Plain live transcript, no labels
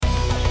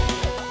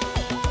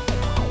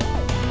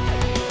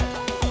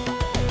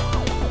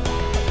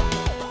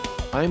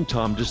I'm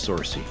Tom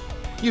DeSorcy.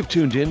 You've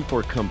tuned in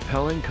for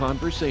compelling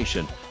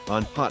conversation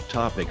on hot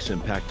topics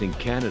impacting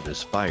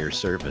Canada's fire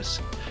service.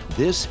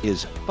 This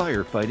is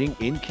Firefighting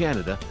in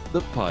Canada,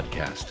 the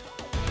podcast.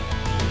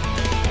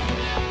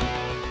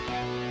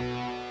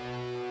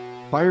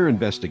 Fire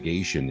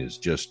investigation is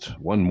just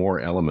one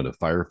more element of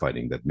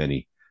firefighting that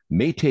many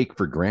may take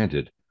for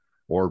granted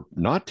or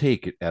not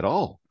take at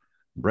all.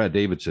 Brad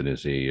Davidson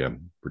is a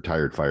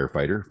retired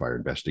firefighter, fire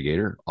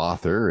investigator,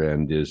 author,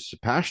 and is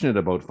passionate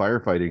about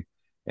firefighting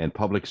and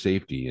public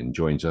safety, and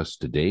joins us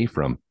today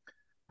from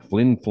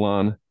Flin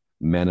Flon,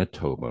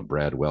 Manitoba.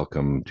 Brad,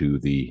 welcome to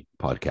the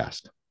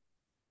podcast.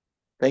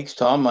 Thanks,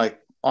 Tom. I'm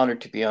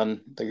honored to be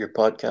on your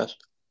podcast.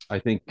 I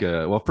think,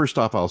 well, first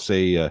off, I'll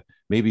say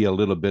maybe a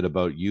little bit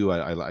about you.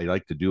 I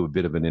like to do a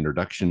bit of an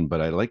introduction, but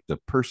I like the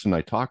person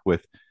I talk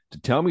with to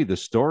tell me the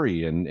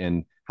story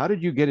and how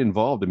did you get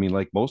involved? I mean,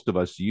 like most of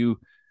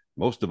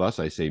us,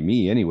 I say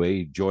me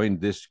anyway, joined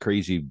this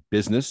crazy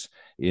business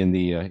in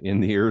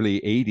the early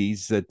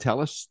 80s.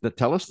 Tell us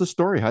the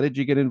story. How did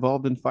you get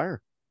involved in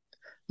fire?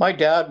 My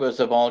dad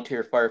was a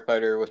volunteer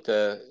firefighter with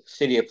the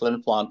city of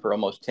Flin Flon for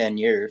almost 10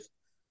 years.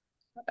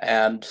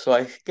 And so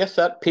I guess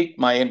that piqued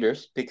my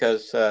interest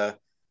because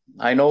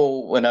I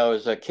know when I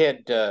was a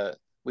kid,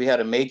 we had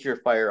a major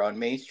fire on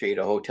Main Street.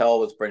 A hotel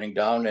was burning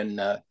down,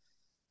 and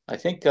I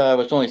think I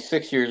was only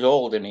 6 years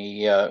old, and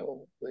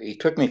he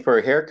took me for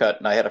a haircut,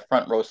 and I had a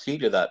front row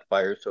seat of that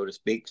fire, so to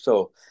speak.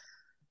 So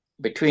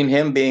between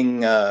him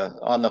being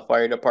on the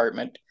fire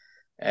department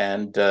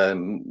and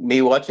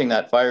me watching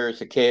that fire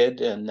as a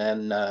kid, and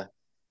then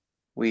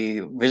we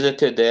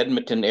visited the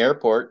Edmonton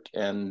airport,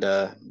 and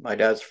my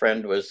dad's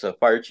friend was a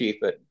fire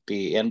chief at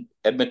the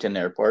Edmonton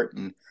airport,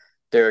 and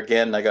there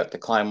again, I got to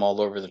climb all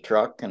over the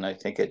truck, and I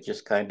think it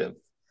just kind of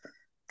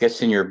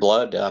gets in your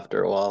blood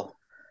after a while.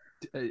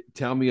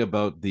 Tell me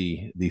about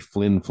the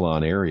Flin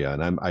Flon area,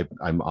 and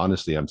I'm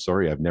honestly, I'm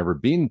sorry, I've never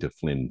been to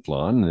Flin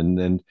Flon,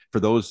 and for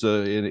those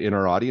in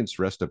our audience,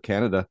 rest of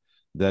Canada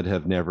that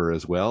have never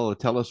as well,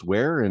 tell us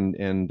where and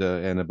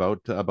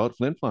about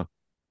Flin Flon.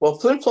 Well,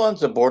 Flin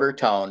Flon's a border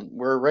town.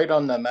 We're right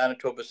on the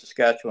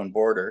Manitoba-Saskatchewan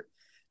border,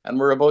 and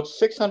we're about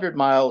 600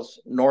 miles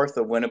north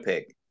of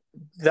Winnipeg.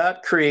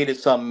 That created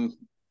some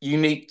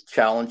unique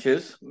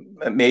challenges,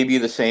 maybe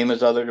the same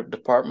as other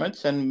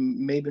departments, and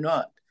maybe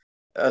not.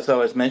 As I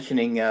was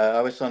mentioning,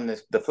 I was on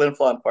the Flin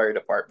Flon Fire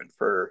Department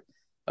for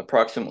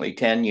approximately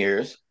 10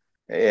 years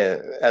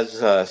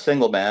as a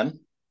single man,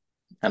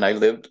 and I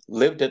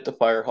lived at the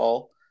fire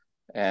hall.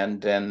 And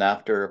then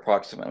after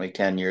approximately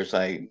 10 years,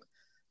 I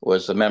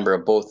was a member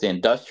of both the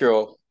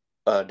industrial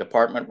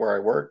department where I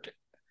worked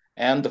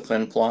and the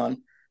Flin Flon.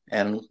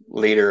 And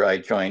later I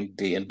joined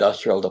the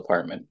industrial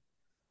department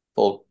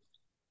full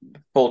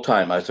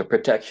time as a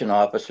protection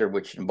officer,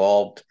 which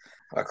involved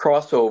a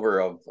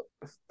crossover of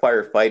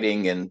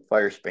firefighting and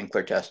fire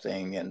sprinkler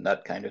testing and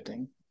that kind of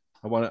thing.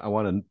 I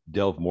want to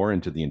delve more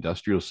into the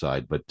industrial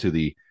side, but to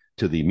the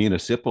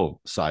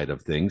municipal side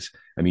of things.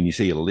 I mean, you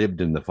say you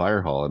lived in the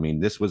fire hall. I mean,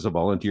 this was a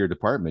volunteer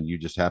department. You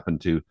just happened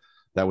to,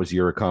 that was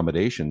your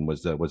accommodation.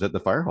 Was at the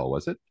fire hall?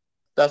 Was it?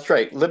 That's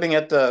right. Living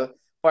at the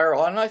fire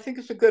hall, and I think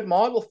it's a good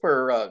model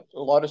for a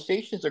lot of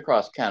stations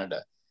across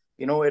Canada.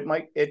 You know,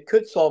 it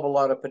could solve a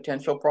lot of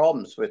potential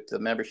problems with the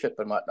membership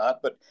and whatnot.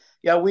 But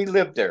yeah, we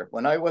lived there.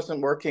 When I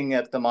wasn't working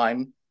at the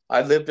mine,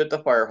 I lived at the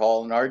fire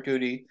hall, and our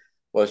duty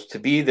was to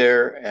be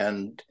there.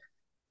 And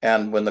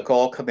when the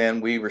call come in,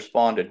 we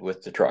responded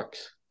with the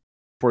trucks.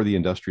 For the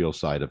industrial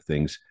side of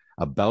things,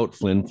 about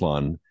Flin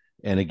Flon,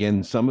 and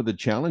again, some of the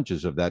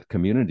challenges of that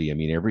community. I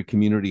mean, every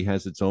community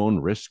has its own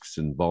risks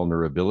and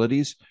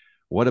vulnerabilities.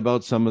 What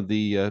about some of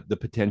the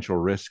potential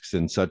risks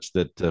and such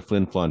that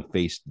Flin Flon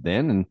faced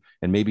then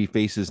and maybe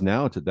faces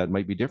now that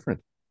might be different?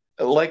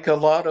 Like a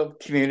lot of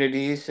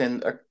communities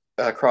and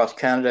across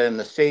Canada and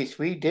the States,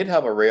 we did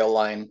have a rail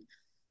line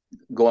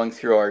going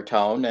through our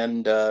town,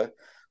 and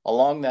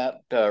along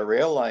that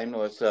rail line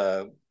was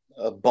a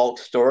bulk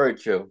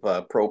storage of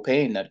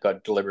propane that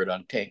got delivered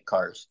on tank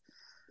cars.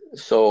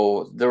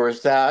 So there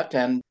was that,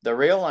 and the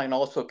rail line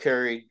also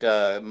carried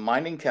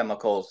mining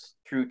chemicals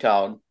through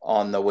town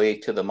on the way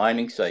to the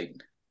mining site.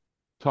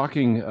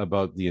 Talking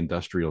about the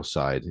industrial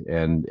side,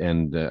 and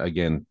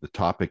again, the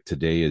topic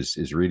today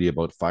is really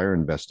about fire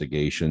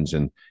investigations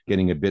and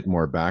getting a bit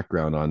more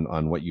background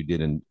on what you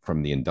did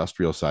from the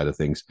industrial side of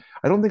things.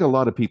 I don't think a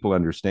lot of people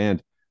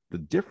understand the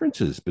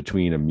differences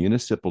between a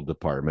municipal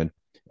department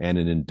and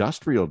an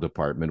industrial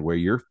department where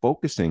you're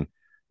focusing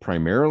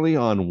primarily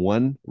on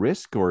one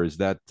risk, or is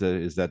that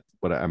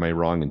what, am I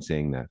wrong in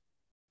saying that?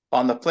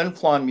 On the Flin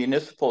Flon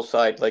municipal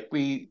side,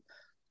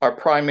 our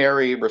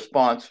primary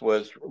response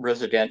was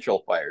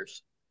residential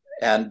fires,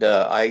 and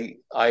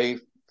I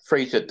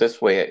phrase it this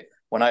way: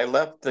 when I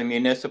left the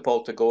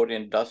municipal to go to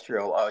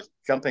industrial, I was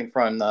jumping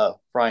from the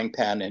frying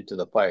pan into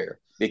the fire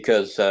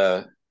because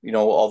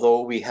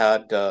although we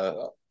had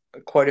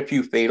quite a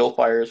few fatal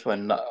fires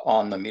when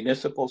on the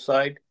municipal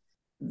side,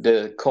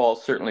 the call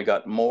certainly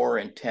got more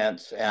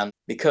intense. And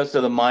because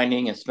of the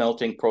mining and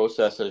smelting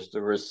processes,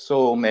 there were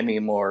so many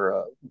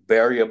more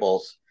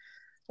variables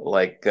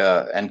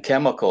and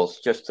chemicals,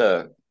 just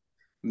a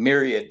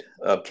myriad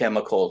of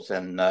chemicals,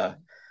 and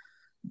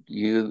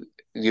you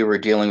you were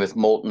dealing with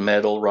molten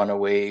metal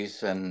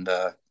runaways, and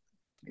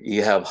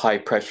you have high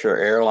pressure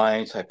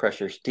airlines, high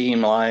pressure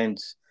steam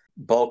lines,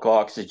 bulk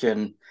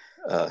oxygen,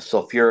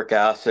 sulfuric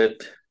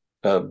acid,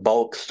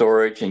 bulk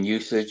storage and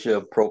usage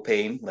of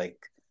propane, like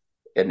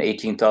an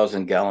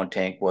 18,000 gallon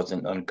tank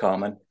wasn't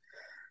uncommon.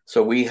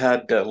 So we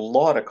had a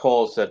lot of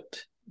calls that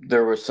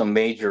there were some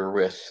major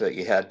risks that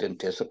you had to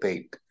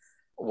anticipate.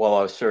 While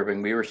I was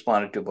serving, we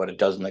responded to about a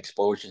dozen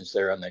explosions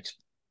there on the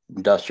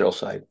industrial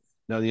side.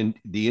 Now,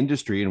 the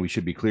industry, and we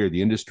should be clear,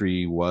 the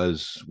industry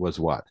was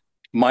what?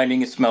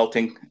 Mining and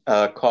smelting,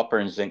 copper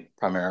and zinc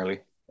primarily.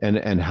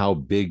 And how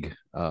big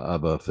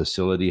of a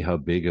facility, how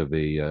big of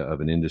a of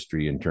an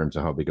industry in terms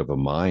of how big of a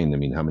mine? I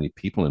mean, how many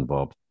people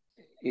involved?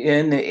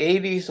 In the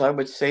 80s, I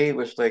would say it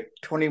was like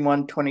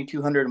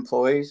 2,200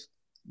 employees.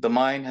 The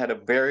mine had a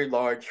very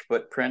large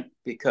footprint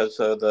because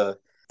of the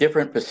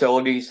different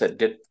facilities that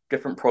did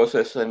different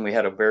processes, and we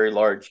had a very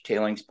large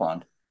tailings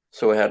pond.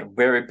 So it had a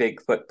very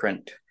big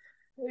footprint,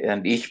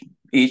 and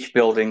each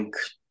building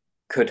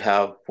could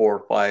have 4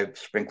 or 5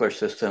 sprinkler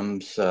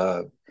systems.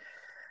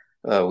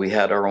 We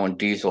had our own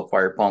diesel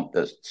fire pump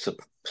that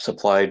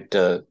supplied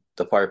the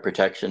fire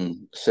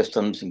protection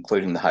systems,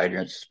 including the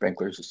hydrants,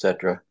 sprinklers,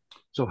 etc.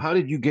 So, how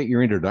did you get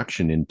your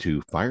introduction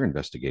into fire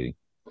investigating?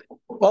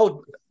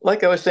 Well,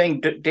 like I was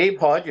saying, Dave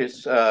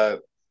Hodges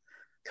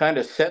kind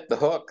of set the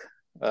hook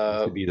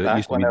back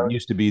when I was.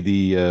 Used to be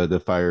the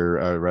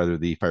fire rather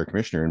the fire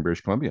commissioner in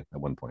British Columbia at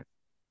one point.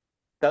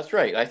 That's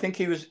right. I think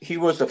he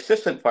was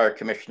assistant fire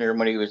commissioner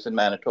when he was in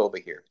Manitoba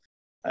here,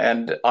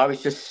 and I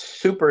was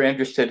just super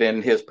interested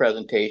in his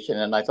presentation.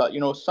 And I thought,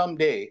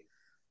 someday,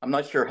 I'm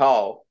not sure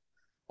how,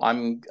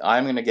 I'm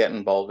going to get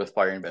involved with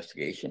fire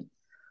investigation.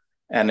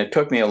 And it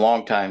took me a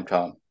long time,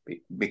 Tom,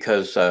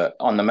 because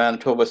on the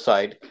Manitoba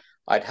side,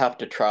 I'd have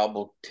to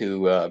travel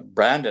to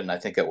Brandon, I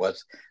think it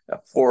was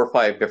 4 or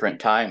 5 different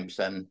times.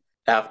 And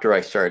after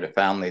I started a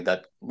family,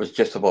 that was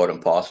just about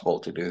impossible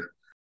to do.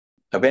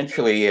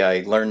 Eventually,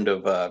 I learned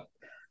of a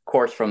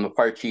course from the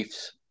Fire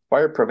Chiefs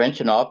Fire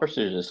Prevention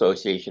Officers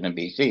Association in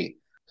BC.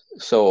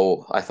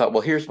 So I thought,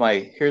 well, here's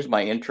my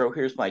intro,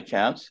 here's my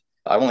chance.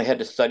 I only had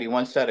to study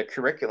one set of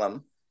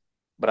curriculum,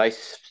 but I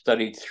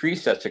studied 3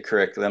 sets of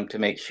curriculum to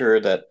make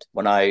sure that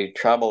when I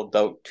traveled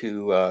out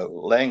to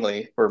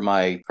Langley for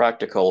my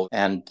practical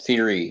and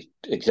theory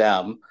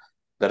exam,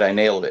 that I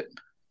nailed it.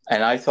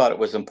 And I thought it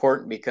was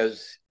important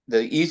because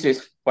the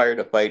easiest fire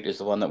to fight is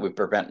the one that we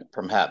prevent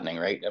from happening,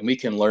 right? And we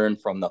can learn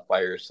from the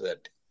fires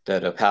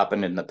that have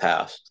happened in the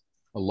past.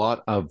 A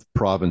lot of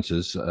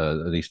provinces,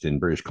 at least in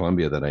British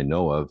Columbia that I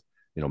know of,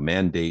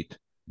 mandate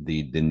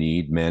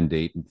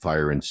mandate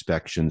fire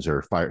inspections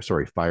or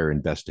fire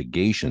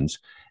investigations,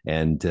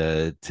 and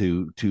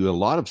to a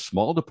lot of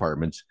small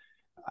departments,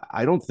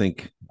 I don't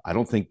think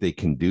they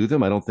can do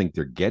them. I don't think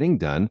they're getting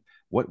done.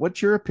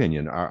 What's your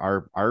opinion?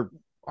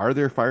 Are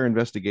there fire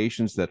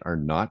investigations that are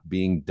not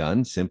being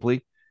done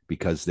simply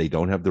because they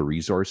don't have the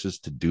resources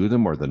to do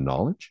them or the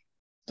knowledge?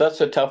 That's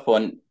a tough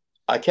one.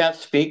 I can't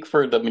speak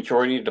for the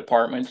majority of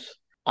departments.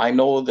 I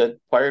know that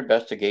fire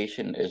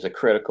investigation is a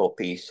critical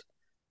piece.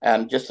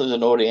 And just as a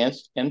note of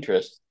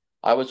interest,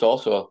 I was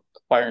also a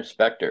fire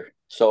inspector.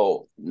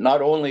 So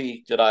not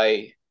only did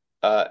I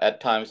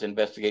at times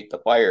investigate the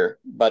fire,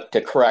 but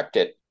to correct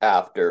it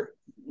after,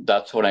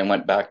 that's when I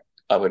went back.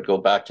 I would go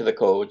back to the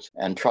codes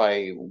and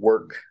try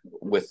work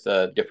with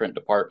different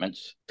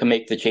departments to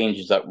make the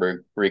changes that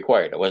were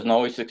required. I wasn't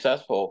always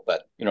successful,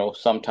 but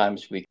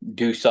sometimes we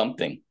do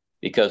something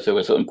because it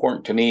was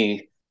important to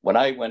me when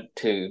I went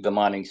to the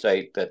mining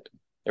site that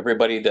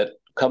everybody that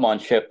come on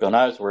shift when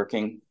I was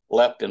working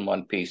left in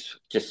one piece,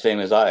 just same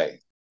as I.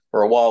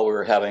 For a while, we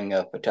were having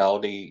a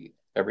fatality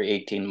every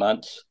 18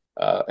 months.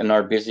 In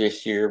our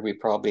busiest year, we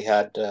probably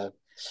had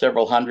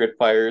several hundred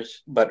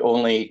fires, but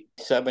only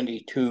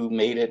 72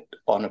 made it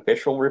on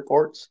official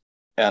reports.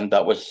 And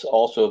that was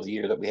also the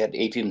year that we had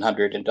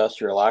 1,800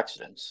 industrial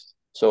accidents.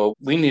 So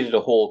we needed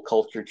a whole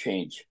culture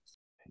change.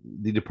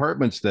 The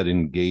departments that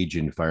engage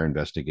in fire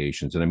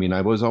investigations, and I mean,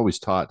 I was always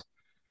taught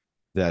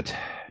that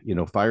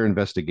fire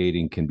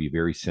investigating can be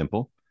very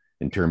simple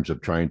in terms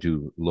of trying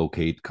to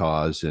locate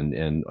cause and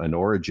an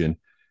origin,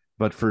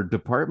 but for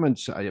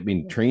departments, I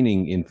mean,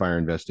 training in fire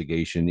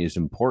investigation is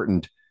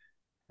important.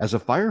 As a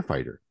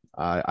firefighter,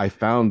 I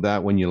found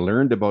that when you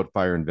learned about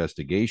fire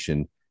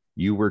investigation,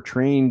 you were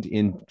trained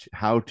in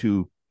how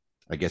to,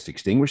 I guess,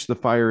 extinguish the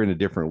fire in a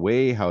different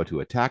way, how to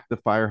attack the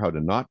fire, how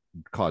to not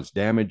cause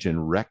damage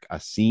and wreck a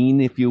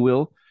scene, if you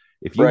will.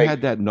 If you Right.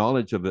 had that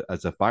knowledge of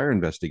as a fire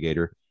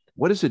investigator,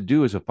 what does it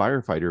do as a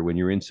firefighter when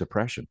you're in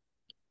suppression?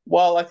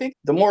 Well, I think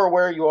the more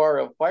aware you are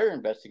of fire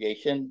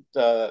investigation,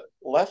 the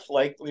less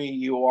likely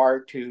you are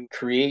to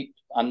create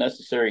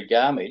unnecessary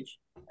damage.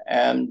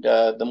 And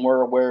the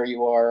more aware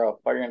you are of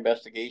fire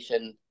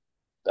investigation,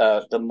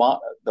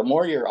 the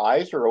more your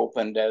eyes are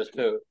opened as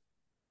to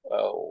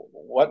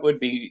what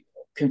would be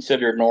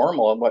considered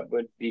normal and what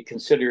would be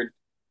considered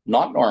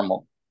not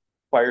normal.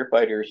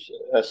 firefighters,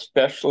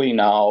 especially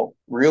now,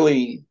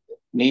 really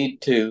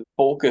need to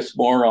focus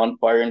more on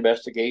fire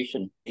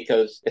investigation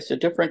because it's a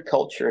different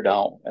culture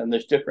now and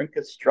there's different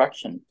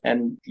construction.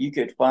 And you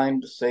could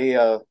find, say,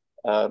 a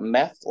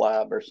meth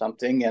lab or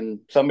something, and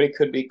somebody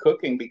could be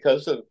cooking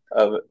because of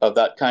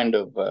that kind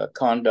of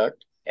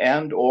conduct.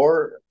 And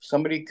or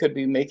somebody could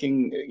be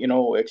making,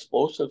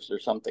 explosives or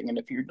something. And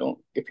if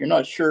you're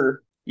not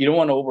sure, you don't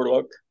want to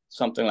overlook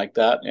something like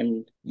that.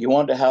 And you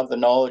want to have the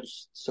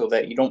knowledge so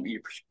that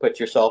you put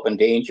yourself in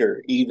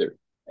danger either.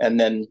 And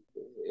then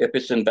if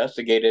it's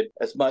investigated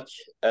as much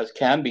as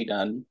can be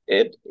done,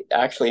 it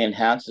actually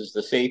enhances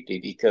the safety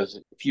because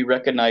if you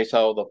recognize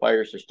how the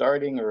fires are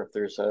starting or if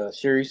there's a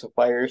series of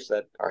fires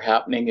that are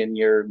happening in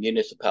your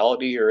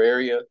municipality or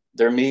area,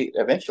 there may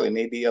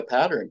eventually be a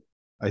pattern.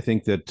 I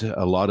think that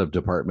a lot of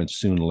departments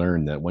soon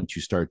learn that once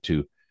you start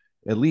to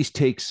at least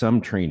take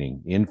some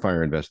training in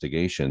fire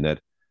investigation, that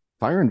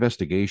fire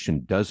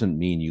investigation doesn't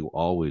mean you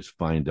always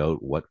find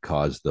out what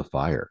caused the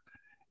fire.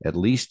 At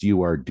least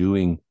you are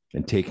doing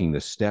and taking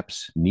the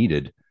steps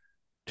needed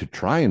to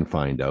try and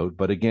find out.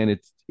 But again,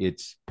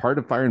 it's part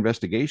of fire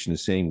investigation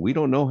is saying we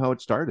don't know how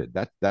it started.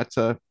 That's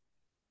a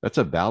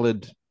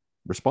valid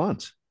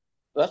response.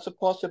 That's a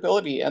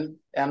possibility. And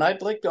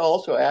I'd like to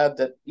also add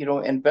that,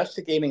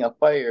 investigating a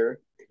fire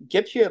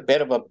gives you a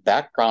bit of a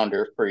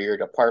backgrounder for your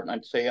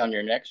department, say on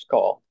your next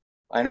call.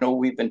 I know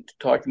we've been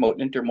talking about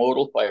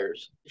intermodal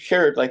fires.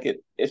 Shared like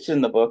it's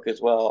in the book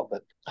as well,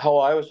 but how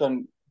I was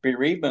on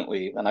bereavement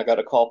leave and I got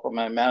a call from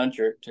my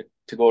manager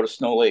to go to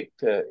Snow Lake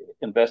to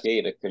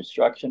investigate a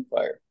construction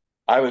fire.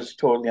 I was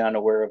totally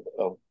unaware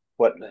of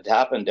what had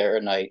happened there.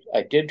 And I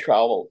did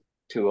travel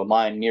to a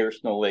mine near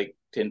Snow Lake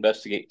to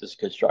investigate this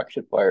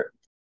construction fire.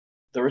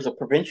 There was a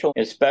provincial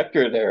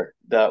inspector there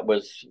that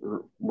was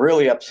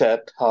really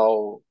upset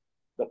how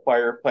the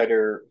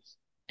firefighter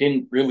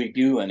didn't really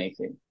do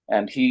anything.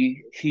 And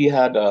he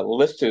had a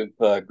list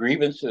of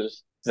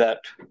grievances that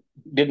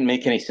didn't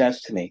make any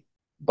sense to me.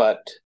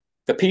 But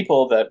the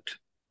people that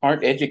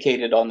aren't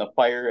educated on the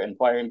fire and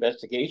fire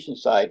investigation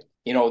side,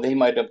 they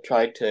might have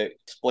tried to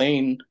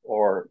explain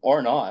or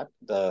not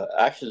the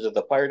actions of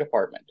the fire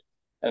department.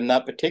 In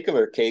that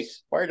particular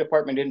case, fire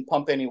department didn't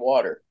pump any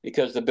water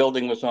because the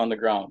building was on the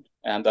ground.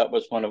 And that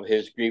was one of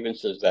his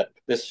grievances, that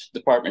this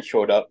department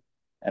showed up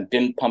and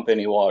didn't pump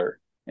any water.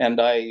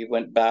 And I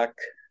went back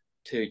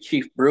to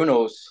Chief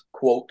Bruno's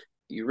quote,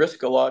 "You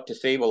risk a lot to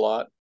save a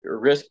lot. You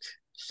risk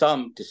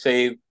some to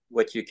save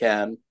what you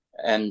can,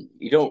 and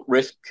you don't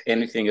risk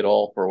anything at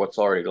all for what's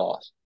already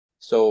lost."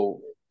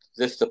 So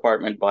this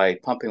department, by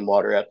pumping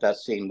water at that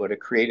scene, would have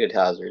created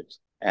hazards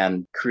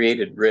and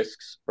created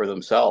risks for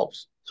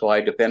themselves. So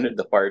I defended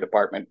the fire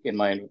department in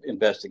my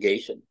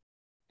investigation.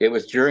 It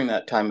was during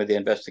that time of the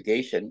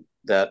investigation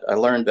that I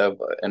learned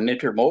of an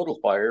intermodal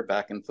fire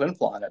back in Flin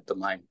Flon at the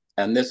mine.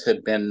 And this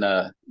had been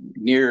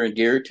near and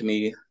dear to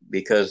me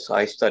because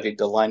I studied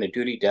the line of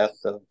duty death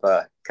of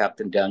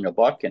Captain Daniel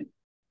Botkin.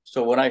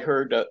 So when I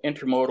heard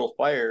intermodal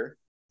fire,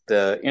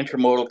 the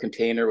intermodal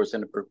container was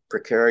in a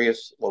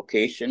precarious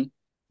location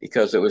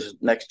because it was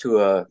next to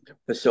a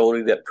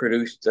facility that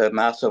produced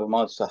massive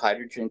amounts of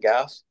hydrogen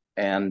gas.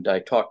 And I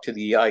talked to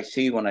the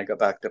EIC when I got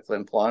back to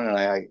Flin Flon, and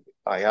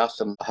I asked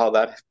him how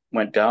that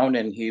went down,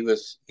 and he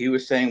was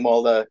saying,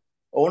 well, the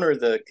owner of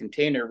the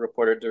container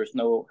reported there's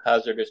no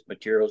hazardous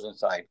materials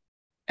inside.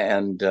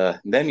 And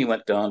then he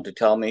went down to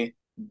tell me,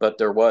 but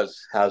there was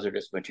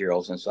hazardous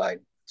materials inside.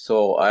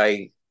 So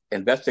I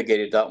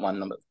investigated that one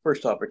the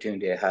first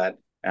opportunity I had,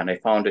 and I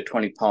found a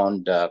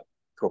 20-pound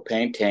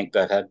propane tank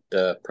that had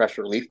the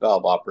pressure relief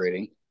valve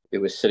operating. It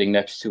was sitting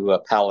next to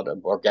a pallet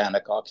of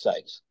organic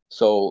oxides.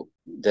 So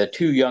the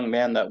two young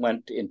men that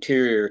went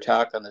interior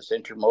attack on this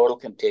intermodal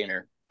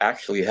container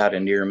actually had a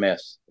near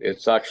miss.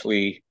 It's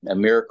actually a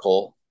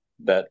miracle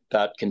that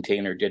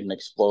container didn't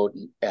explode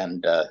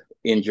and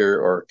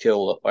injure or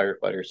kill the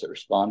firefighters that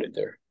responded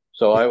there.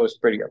 So I was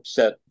pretty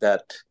upset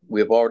that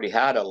we've already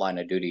had a line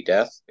of duty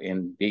death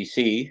in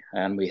BC,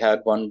 and we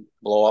had one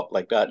blow up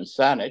like that in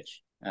Saanich.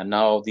 And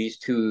now these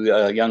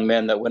two young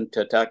men that went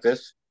to attack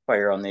this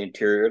fire on the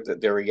interior,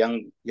 that they were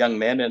young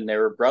men and they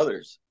were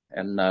brothers.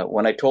 And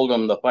when I told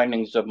them the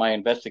findings of my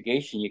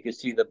investigation, you could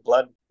see the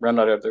blood run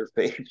out of their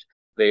face.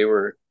 They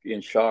were in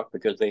shock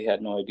because they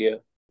had no idea.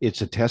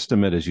 It's a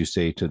testament, as you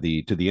say, to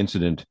the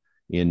incident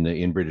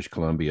in British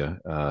Columbia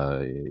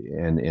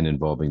and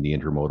involving the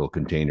intermodal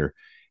container,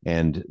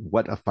 and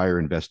what a fire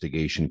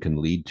investigation can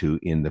lead to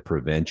in the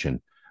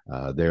prevention.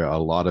 There are a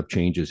lot of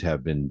changes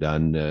have been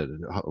done,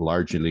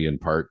 largely in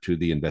part to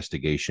the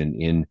investigation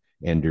in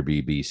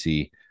Enderby,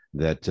 BC,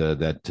 that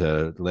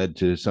led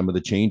to some of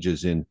the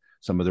changes in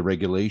some of the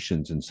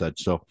regulations and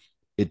such. So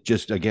it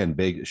just, again,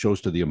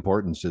 shows to the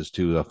importance as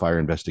to a fire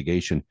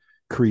investigation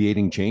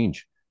creating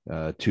change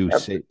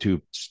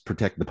to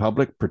protect the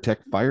public,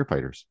 protect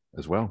firefighters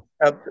as well.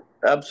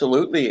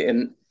 Absolutely.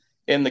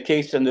 In the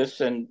case in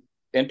this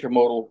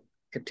intermodal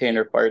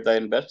container fire that I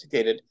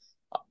investigated,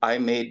 I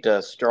made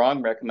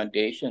strong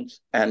recommendations.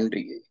 And,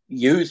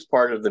 used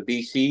part of the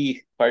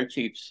BC fire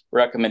chief's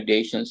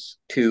recommendations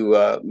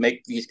to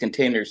make these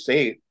containers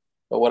safe.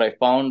 But what I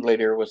found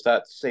later was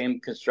that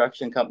same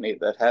construction company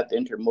that had the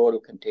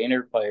intermodal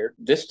container fire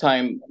this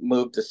time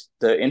moved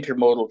the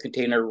intermodal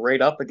container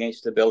right up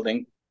against the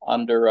building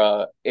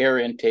under air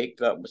intake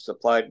that was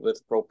supplied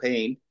with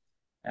propane,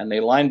 and they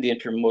lined the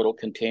intermodal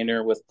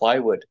container with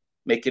plywood,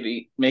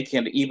 making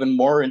it even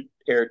more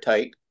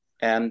airtight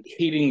and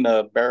heating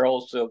the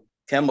barrels of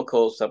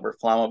chemicals that were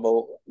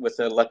flammable with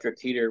an electric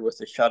heater with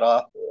a shut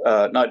off,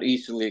 not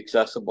easily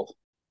accessible.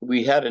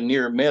 We had a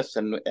near miss,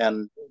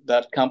 and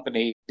that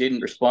company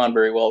didn't respond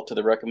very well to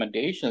the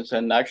recommendations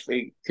and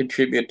actually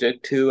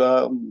contributed to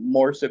a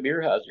more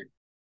severe hazard.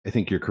 I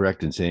think you're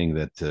correct in saying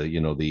that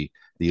the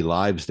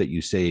lives that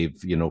you save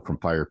from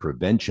fire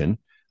prevention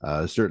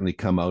certainly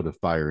come out of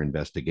fire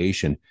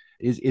investigation.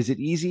 Is it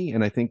easy?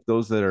 And I think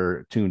those that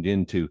are tuned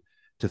in to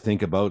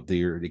think about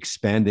their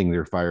expanding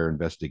their fire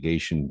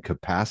investigation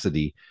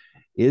capacity,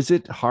 is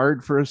it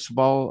hard for a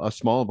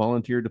small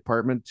volunteer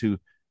department to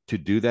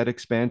do that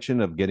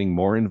expansion of getting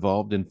more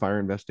involved in fire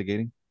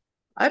investigating?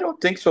 I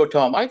don't think so,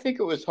 Tom. I think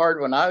it was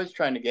hard when I was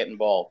trying to get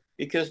involved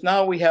because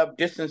now we have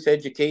distance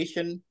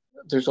education.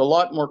 There's a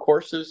lot more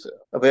courses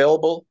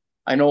available.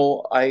 I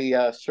know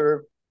I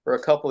served for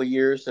a couple of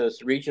years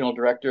as regional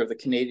director of the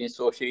Canadian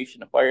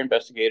Association of Fire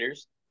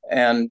Investigators.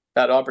 And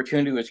that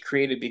opportunity was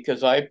created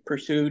because I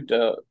pursued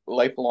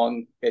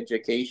lifelong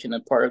education,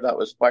 and part of that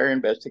was fire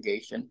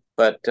investigation.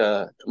 But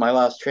my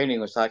last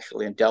training was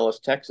actually in Dallas,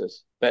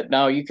 Texas. But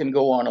now you can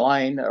go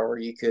online, or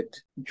you could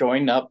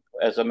join up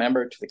as a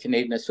member to the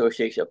Canadian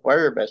Association of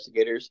Fire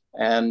Investigators.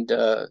 And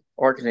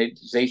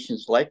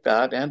organizations like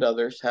that and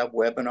others have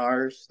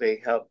webinars,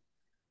 they have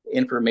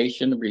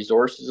information,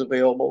 resources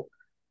available.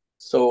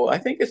 So I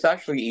think it's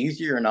actually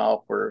easier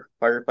now for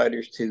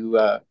firefighters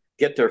to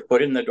get their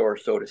foot in the door,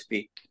 so to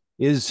speak.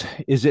 Is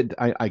it?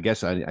 I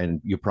guess,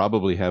 and you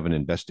probably haven't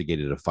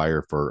investigated a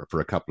fire for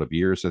a couple of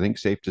years. I think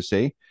safe to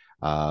say.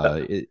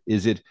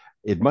 Is it?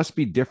 It must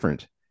be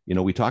different.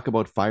 We talk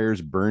about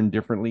fires burn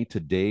differently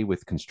today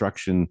with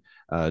construction,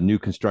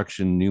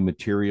 new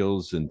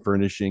materials and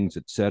furnishings,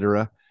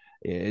 etc.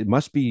 It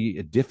must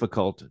be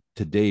difficult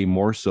today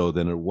more so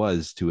than it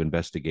was to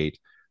investigate,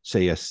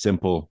 say, a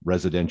simple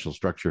residential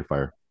structure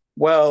fire.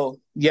 Well,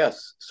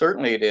 yes,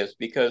 certainly it is,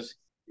 because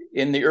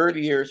in the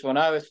early years when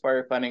I was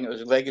firefighting, it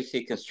was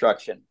legacy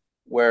construction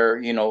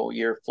where,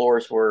 your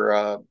floors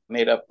were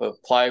made up of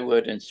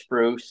plywood and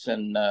spruce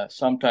and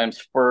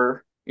sometimes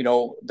fir,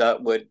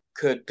 that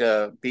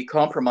could be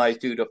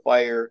compromised due to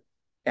fire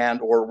and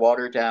or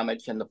water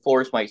damage, and the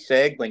floors might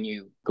sag when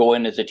you go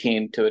in as a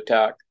team to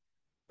attack.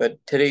 But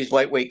today's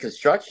lightweight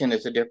construction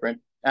is a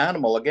different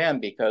animal again,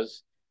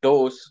 because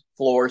those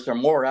floors are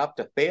more apt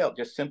to fail,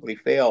 just simply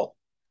fail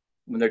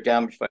when they're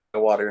damaged by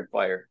water and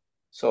fire.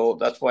 So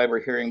that's why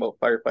we're hearing about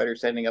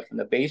firefighters ending up in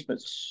the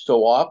basement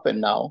so often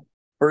now.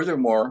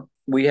 Furthermore,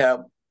 we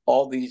have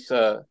all these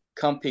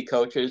comfy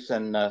couches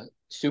and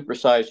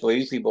supersized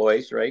lazy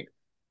boys, right?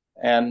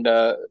 And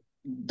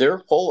they're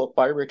full of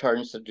fire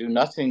retardants that do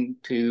nothing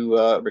to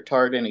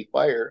retard any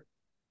fire,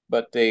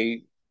 but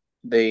they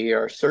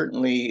are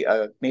certainly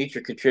a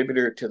major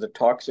contributor to the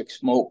toxic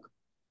smoke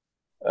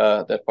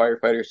that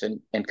firefighters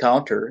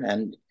encounter.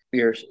 And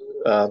your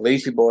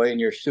lazy boy and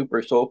your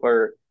super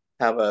sofa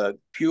have a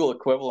fuel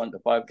equivalent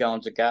of 5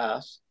 gallons of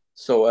gas.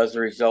 So as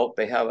a result,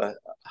 they have a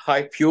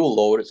high fuel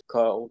load, it's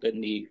called in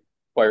the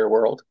fire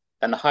world,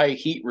 and a high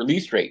heat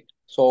release rate.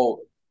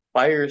 So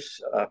fires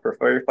for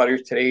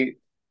firefighters today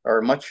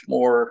are much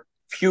more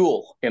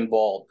fuel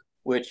involved,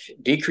 which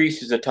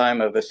decreases the time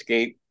of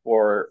escape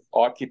for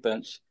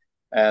occupants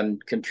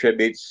and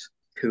contributes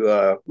to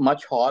a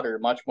much hotter,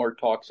 much more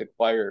toxic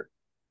fire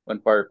when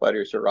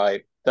firefighters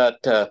arrive.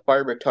 That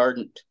fire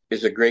retardant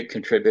is a great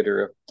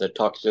contributor of the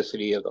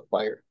toxicity of the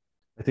fire.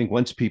 I think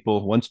once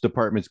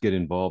departments get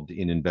involved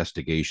in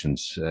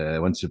investigations,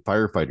 once the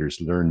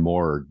firefighters learn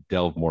more or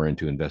delve more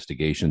into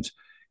investigations,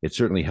 it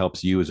certainly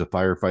helps you as a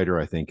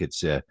firefighter. I think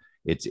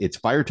it's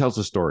fire tells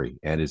a story,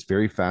 and it's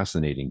very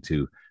fascinating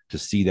to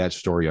see that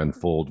story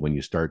unfold when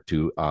you start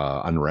to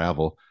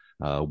unravel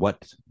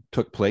what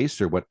took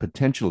place or what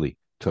potentially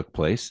took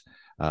place.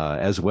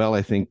 As well,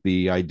 I think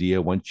the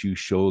idea, once you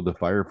show the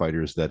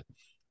firefighters that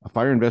a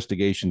fire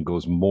investigation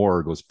goes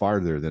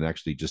farther than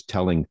actually just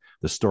telling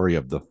the story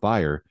of the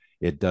fire,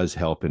 it does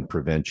help in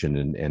prevention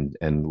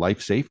and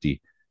life safety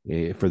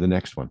for the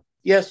next one.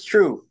 Yes,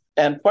 true.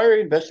 And fire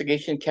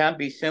investigation can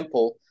be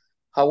simple.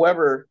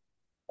 However,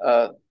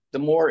 the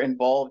more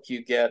involved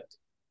you get,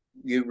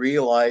 you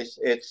realize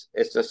it's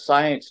a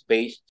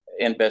science-based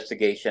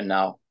investigation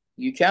now.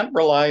 You can't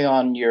rely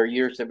on your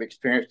years of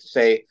experience to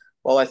say,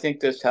 well, I think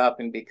this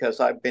happened because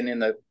I've been in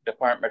the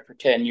department for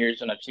 10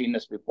 years and I've seen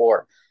this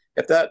before.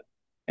 If that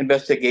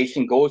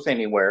investigation goes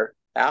anywhere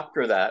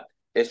after that,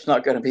 it's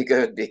not going to be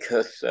good,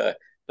 because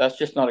that's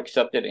just not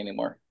accepted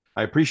anymore.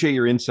 I appreciate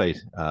your insight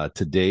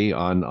today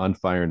on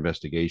fire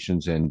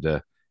investigations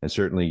and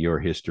certainly your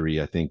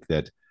history. I think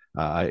that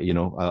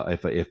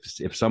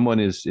If someone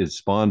is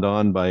spawned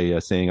on by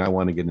saying I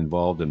want to get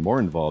involved and more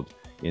involved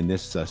in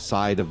this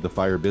side of the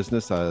fire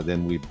business,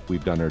 then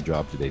we've done our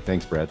job today.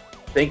 Thanks, Brad.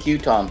 Thank you,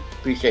 Tom.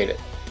 Appreciate it.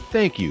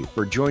 Thank you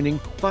for joining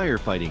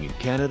Firefighting in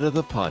Canada,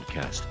 the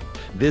podcast.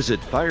 Visit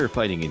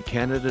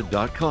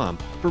firefightingincanada.com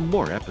for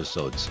more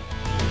episodes.